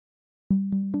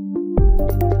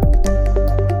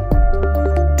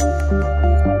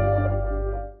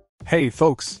Hey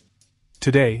folks!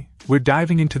 Today, we're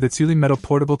diving into the QuliMetal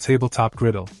Portable Tabletop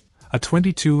Griddle, a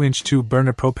 22-inch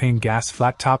 2-burner propane gas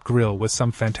flat-top grill with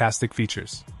some fantastic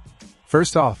features.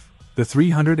 First off, the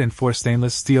 304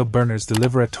 stainless steel burners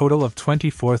deliver a total of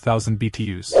 24,000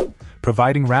 BTUs,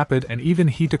 providing rapid and even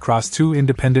heat across 2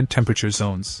 independent temperature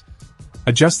zones.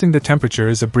 Adjusting the temperature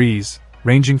is a breeze,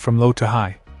 ranging from low to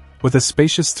high. With a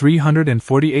spacious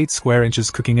 348 square inches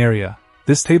cooking area,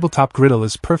 this tabletop griddle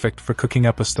is perfect for cooking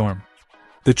up a storm.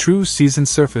 The true seasoned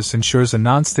surface ensures a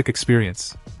non-stick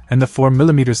experience, and the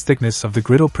 4mm thickness of the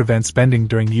griddle prevents bending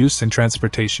during use and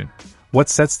transportation. What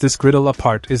sets this griddle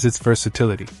apart is its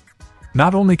versatility.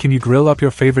 Not only can you grill up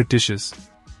your favorite dishes,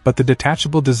 but the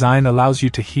detachable design allows you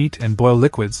to heat and boil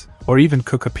liquids, or even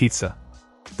cook a pizza.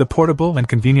 The portable and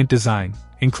convenient design,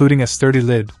 including a sturdy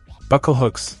lid, buckle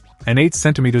hooks, and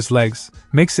 8cm legs,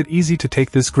 makes it easy to take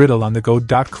this griddle on the go.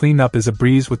 Cleanup is a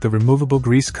breeze with the removable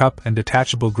grease cup and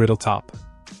detachable griddle top.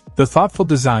 The thoughtful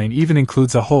design even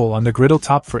includes a hole on the griddle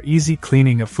top for easy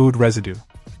cleaning of food residue.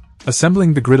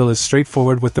 Assembling the griddle is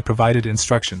straightforward with the provided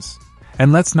instructions.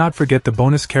 And let's not forget the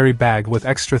bonus carry bag with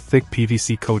extra thick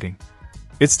PVC coating.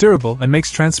 It's durable and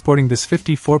makes transporting this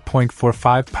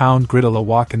 54.45-pound griddle a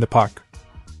walk in the park.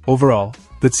 Overall,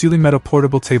 the QuliMetal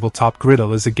Portable Tabletop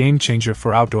Griddle is a game-changer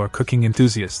for outdoor cooking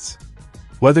enthusiasts.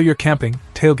 Whether you're camping,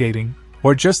 tailgating,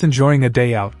 or just enjoying a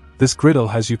day out, this griddle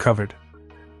has you covered.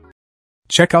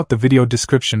 Check out the video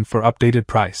description for updated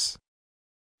price.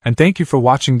 And thank you for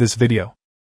watching this video.